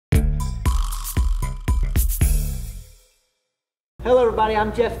Hello everybody,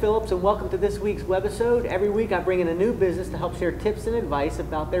 I'm Jeff Phillips and welcome to this week's webisode. Every week I bring in a new business to help share tips and advice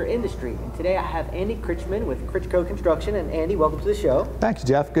about their industry. And today I have Andy Krichman with Krichco Construction. And Andy, welcome to the show. Thank you,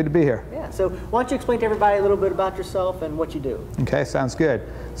 Jeff. Good to be here. Yeah, so why don't you explain to everybody a little bit about yourself and what you do? Okay, sounds good.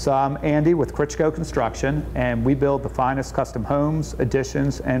 So I'm Andy with Krichco Construction, and we build the finest custom homes,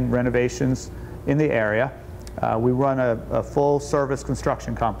 additions, and renovations in the area. We run a full service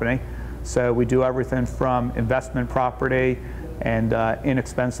construction company. So we do everything from investment property and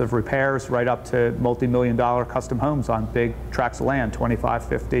inexpensive repairs right up to multi-million-dollar custom homes on big tracts of land, 25,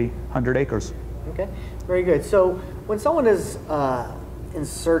 50, 100 acres. Okay, very good. So when someone is in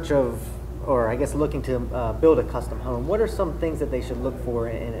search of, or I guess looking to build a custom home, what are some things that they should look for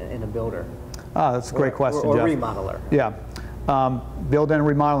in a builder? That's a great question, or Jeff. remodeler. Yeah, building and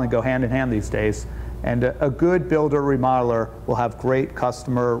remodeling go hand in hand these days. And a good builder remodeler will have great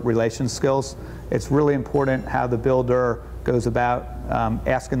customer relations skills. It's really important how the builder goes about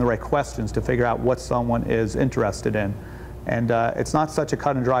asking the right questions to figure out what someone is interested in. And it's not such a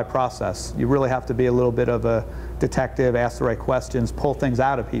cut and dry process. You really have to be a little bit of a detective, ask the right questions, pull things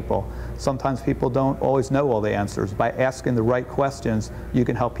out of people. Sometimes people don't always know all the answers. By asking the right questions, you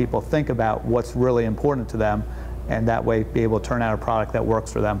can help people think about what's really important to them, and that way be able to turn out a product that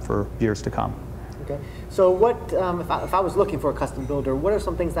works for them for years to come. Okay, so what, if I was looking for a custom builder, what are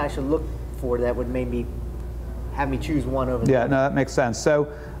some things that I should look for that would maybe have me choose one over the other? Yeah, no, that makes sense. So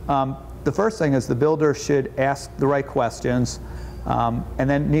the first thing is the builder should ask the right questions and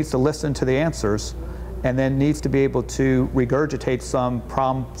then needs to listen to the answers, and then needs to be able to regurgitate some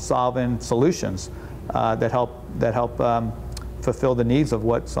problem-solving solutions that help fulfill the needs of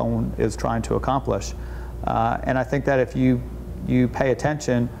what someone is trying to accomplish. And I think that if you pay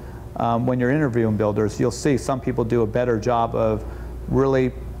attention when you're interviewing builders, you'll see some people do a better job of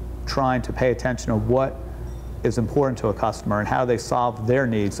really trying to pay attention to what is important to a customer and how they solve their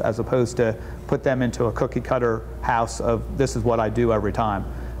needs, as opposed to put them into a cookie cutter house of this is what I do every time.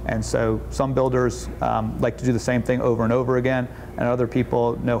 And so some builders like to do the same thing over and over again, and other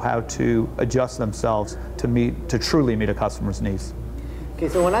people know how to adjust themselves to truly meet a customer's needs. Okay,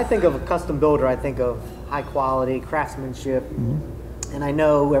 so when I think of a custom builder, I think of high quality craftsmanship. And I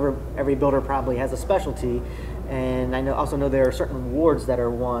know every builder probably has a specialty, and I also know there are certain awards that are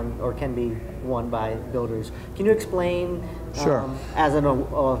won or can be won by builders. Can you explain, Sure. As an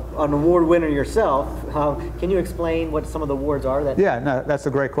award winner yourself, can you explain what some of the awards are? Yeah, no, that's a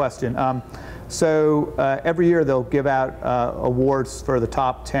great question. So every year they'll give out awards for the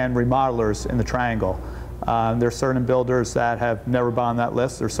top 10 remodelers in the Triangle. There's certain builders that have never been on that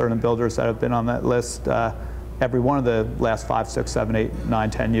list. There's certain builders that have been on that list every one of the last 5, 6, 7, 8,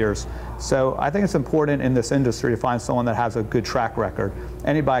 9, 10 years. So I think it's important in this industry to find someone that has a good track record.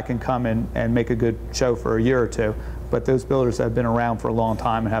 Anybody can come in and make a good show for a year or two, but those builders that have been around for a long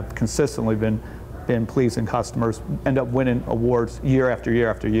time and have consistently been pleasing customers end up winning awards year after year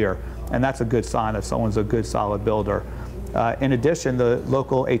after year. And that's a good sign that someone's a good, solid builder. In addition, the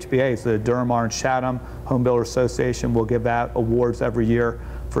local HBAs, the Durham, Orange, Chatham Home Builder Association, will give out awards every year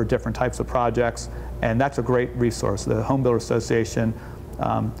for different types of projects, and that's a great resource. The Home Builder Association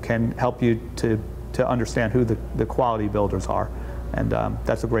can help you to understand who the quality builders are, and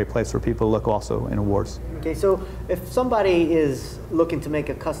that's a great place for people to look also in awards. Okay, so if somebody is looking to make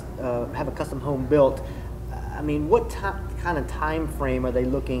have a custom home built, I mean, what kind of time frame are they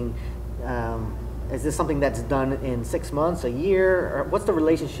looking? Is this something that's done in 6 months, a year, or what's the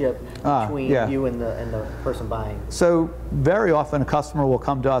relationship between you and the person buying? So very often a customer will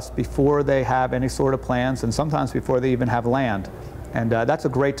come to us before they have any sort of plans, and sometimes before they even have land. And that's a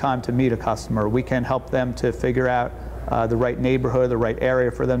great time to meet a customer. We can help them to figure out the right neighborhood, the right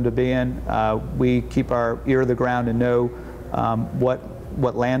area for them to be in. We keep our ear to the ground and know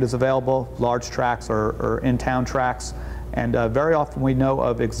what land is available, large tracts or in-town tracts. And very often we know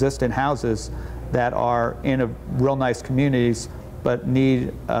of existing houses that are in real nice communities but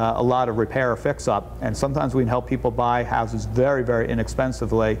need a lot of repair or fix-up. And sometimes we can help people buy houses very, very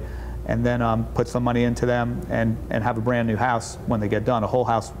inexpensively, and then put some money into them and have a brand new house when they get done, a whole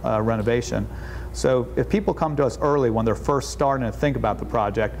house renovation. So if people come to us early when they're first starting to think about the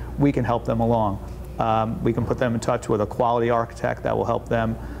project, we can help them along. We can put them in touch with a quality architect that will help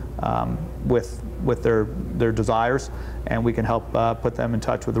them with their desires, and we can help put them in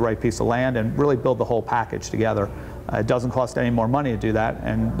touch with the right piece of land and really build the whole package together. It doesn't cost any more money to do that,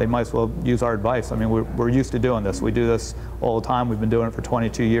 and they might as well use our advice. I mean, we're used to doing this. We do this all the time. We've been doing it for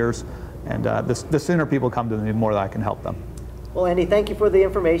 22 years, and the sooner people come to me, the more that I can help them. Well, Andy, thank you for the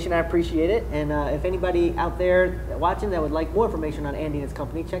information. I appreciate it. And if anybody out there watching that would like more information on Andy and his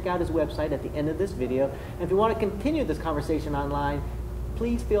company, check out his website at the end of this video. And if you want to continue this conversation online,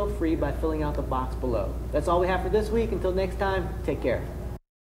 please feel free by filling out the box below. That's all we have for this week. Until next time, take care.